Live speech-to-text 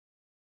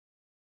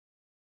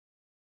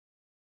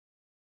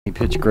He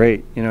pitched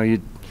great.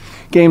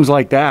 Games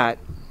like that,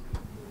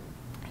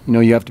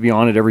 you have to be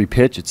on it every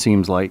pitch, it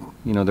seems like.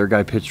 Their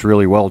guy pitched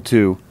really well,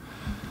 too.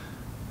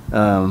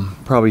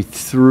 Probably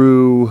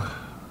threw a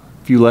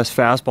few less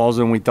fastballs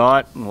than we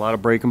thought, and a lot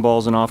of breaking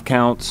balls and off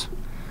counts.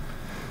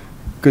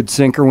 Good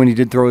sinker when he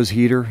did throw his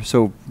heater.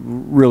 So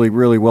really,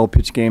 really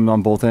well-pitched game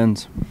on both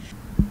ends.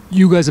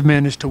 You guys have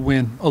managed to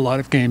win a lot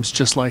of games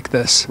just like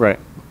this. Right.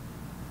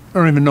 I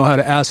don't even know how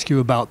to ask you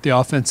about the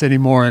offense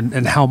anymore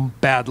and how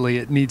badly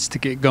it needs to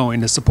get going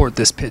to support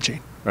this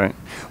pitching. Right.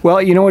 Well,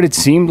 you know what? It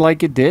seemed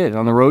like it did.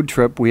 On the road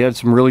trip, we had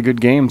some really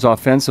good games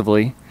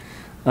offensively.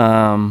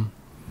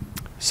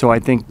 So I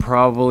think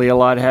probably a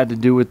lot had to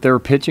do with their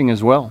pitching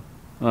as well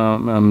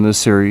this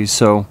series.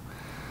 So,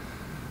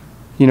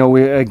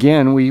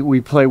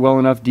 we play well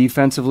enough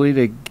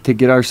defensively to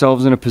get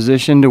ourselves in a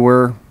position to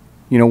where,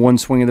 one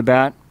swing of the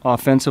bat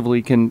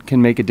offensively can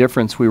make a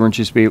difference. We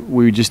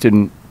just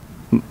didn't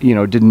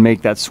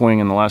make that swing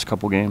in the last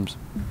couple games.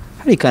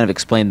 How do you kind of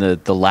explain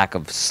the lack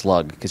of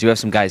slug? Because you have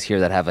some guys here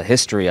that have a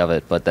history of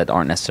it, but that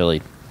aren't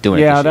necessarily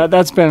doing it. Yeah,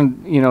 that's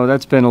been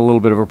a little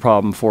bit of a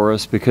problem for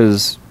us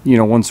because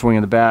one swing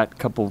of the bat,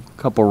 couple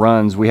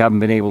runs, we haven't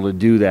been able to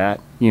do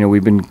that.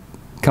 We've been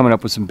coming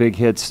up with some big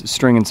hits,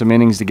 stringing some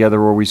innings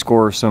together where we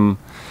score some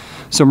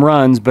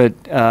runs,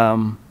 but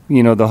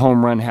the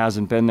home run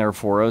hasn't been there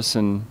for us,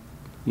 and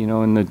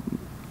in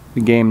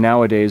the game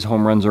nowadays,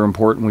 home runs are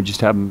important. We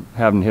just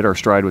haven't hit our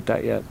stride with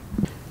that yet.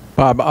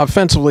 Bob,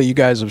 offensively, you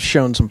guys have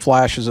shown some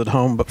flashes at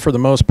home, but for the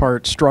most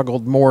part,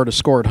 struggled more to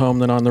score at home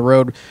than on the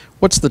road.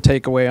 What's the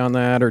takeaway on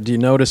that, or do you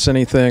notice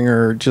anything,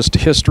 or just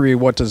history?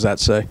 What does that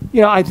say?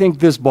 I think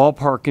this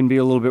ballpark can be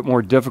a little bit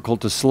more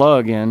difficult to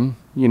slug in,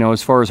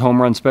 as far as home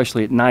runs,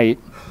 especially at night.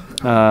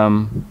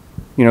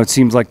 It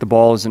seems like the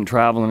ball isn't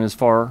traveling as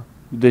far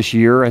this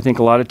year. I think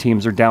a lot of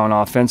teams are down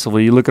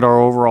offensively. You look at our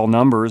overall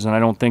numbers, and I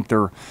don't think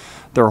they're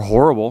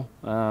horrible.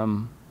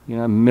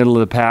 Middle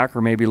of the pack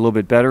or maybe a little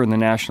bit better in the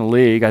National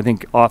League. I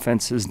think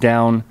offense is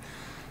down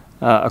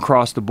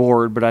across the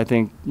board, but I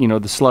think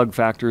the slug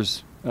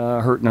factor's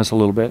hurting us a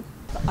little bit.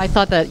 I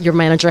thought that your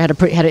manager had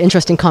an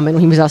interesting comment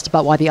when he was asked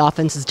about why the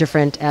offense is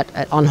different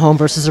on home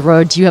versus the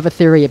road. Do you have a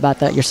theory about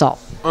that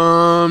yourself?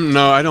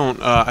 No, I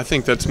don't. I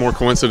think that's more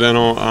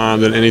coincidental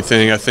than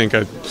anything. I think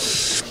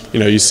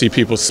you see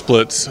people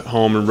split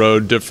home and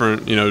road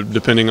different,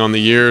 depending on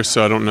the year.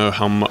 So I don't know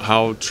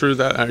how true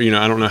that. I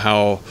don't know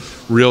how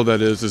real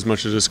that is as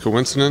much as it's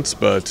coincidence,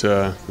 but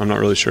I'm not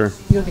really sure.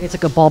 You don't think it's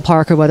like a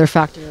ballpark or weather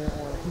factor or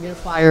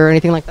humidifier or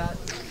anything like that?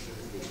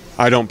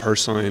 I don't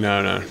personally.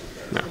 No.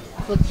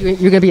 You're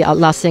going to be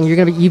last thing.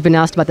 You've been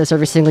asked about this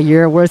every single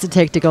year. What does it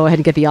take to go ahead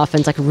and get the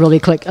offense really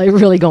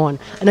going?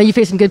 I know you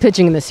faced some good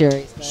pitching in this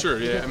series. Sure.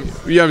 Yeah.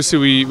 Obviously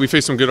we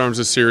faced some good arms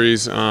this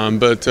series,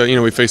 but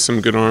we faced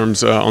some good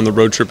arms on the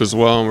road trip as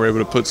well, and we're able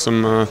to put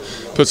some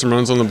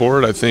runs on the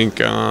board. I think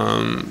it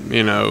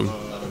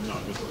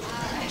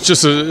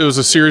was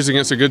a series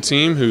against a good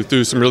team who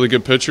threw some really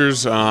good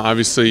pitchers.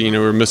 Obviously,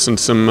 we're missing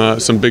some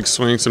big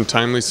swings, some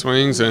timely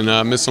swings,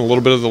 and missing a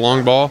little bit of the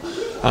long ball.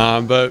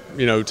 But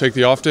take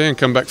the off day and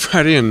come back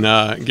Friday and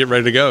get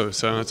ready to go.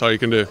 So that's all you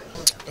can do.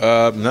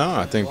 No,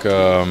 I think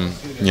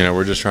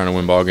we're just trying to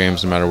win ball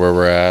games no matter where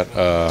we're at.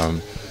 I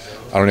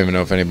don't even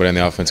know if anybody on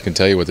the offense can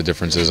tell you what the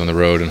difference is on the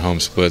road and home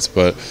splits.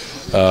 But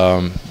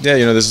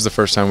this is the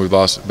first time we've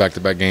lost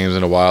back-to-back games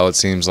in a while. It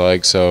seems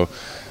like so.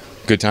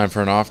 Good time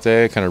for an off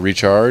day, kind of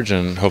recharge,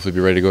 and hopefully be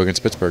ready to go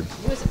against Pittsburgh.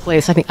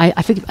 Place,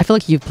 I feel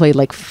like you've played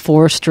like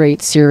 4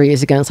 straight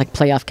series against like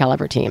playoff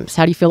caliber teams.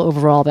 How do you feel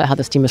overall about how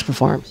this team has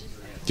performed?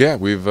 Yeah,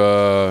 we've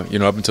up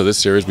until this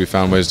series, we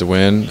found ways to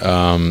win.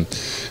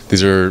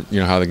 These are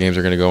how the games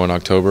are going to go in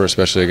October,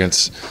 especially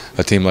against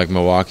a team like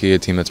Milwaukee, a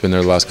team that's been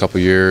there the last couple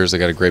of years. They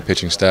got a great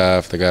pitching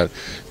staff. They got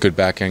good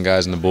back end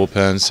guys in the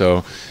bullpen.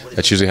 So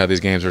that's usually how these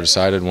games are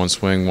decided: one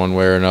swing, one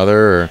way or another,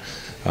 or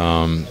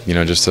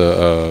just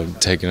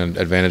taking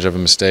advantage of a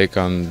mistake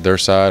on their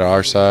side,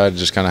 our side,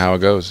 just kind of how it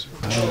goes.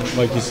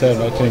 Like you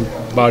said, I think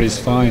body's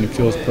fine. It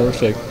feels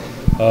perfect,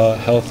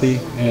 healthy,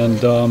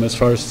 and as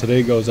far as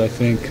today goes, I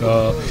think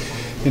the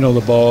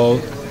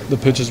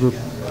pitches were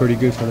pretty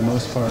good for the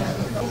most part.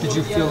 Did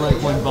you feel like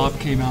when Bob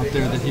came out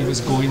there that he was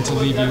going to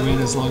leave you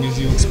in as long as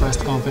you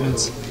expressed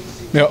confidence?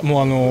 いや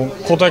もう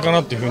交代か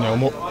なっていうふうには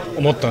思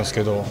ったんです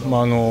けど、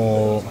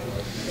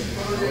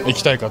行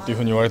きたいかっていう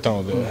ふうに言われた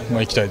ので、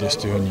行きたいです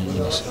というふうに言い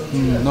ました。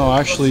No,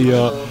 actually,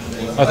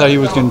 I thought he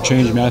was going to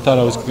change me. I thought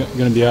I was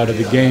going to be out of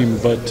the game,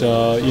 but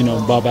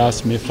Bob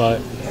asked me if I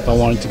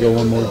wanted to go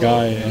one more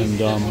guy,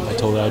 and I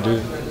told him I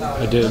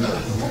did.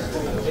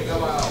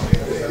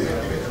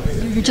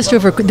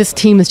 This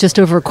team is just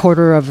over a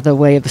quarter of the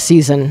way of the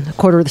season. A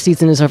quarter of the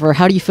season is over.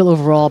 How do you feel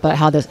overall about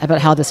how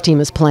this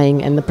team is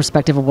playing and the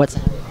perspective of what's?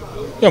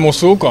 いやもう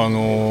すごく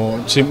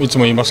チームいつ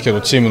も言いますけ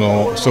どチーム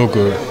のすご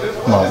く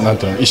なん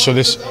ていうの一緒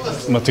ですト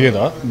ゥゲ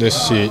ダーで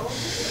すし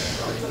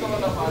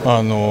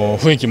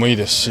雰囲気もいい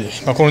ですし、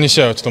この2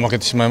試合はちょっと負け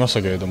てしまいまし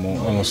たけれど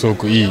も、すご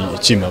くいい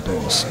チームだと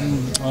思います。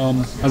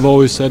I've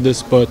always said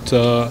this, but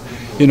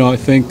you know, I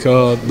think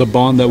the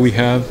bond that we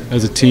have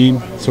as a team,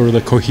 sort of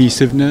the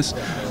cohesiveness,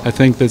 I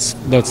think that's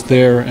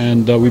there,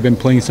 and we've been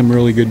playing some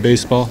really good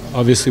baseball.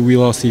 Obviously, we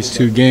lost these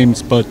 2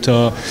 games, but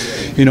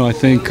you know, I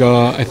think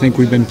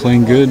we've been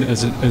playing good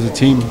as a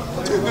team.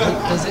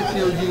 Does it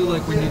feel you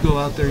like when you go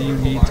out there you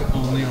need to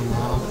only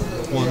allow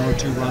 1 or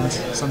 2 runs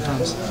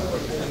sometimes?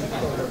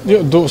 い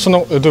やどういう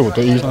こ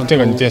と1点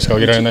か2点しか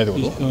上げられないってこ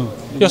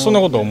と、いやそんな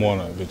ことは思わ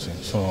ない別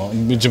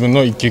に自分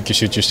の一球一球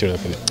集中してるだ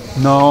けで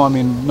No, I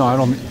mean, no, I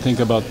don't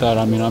think about that.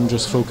 I mean, I'm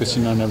just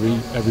focusing on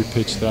every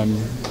pitch that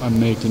I'm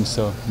making,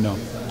 so no.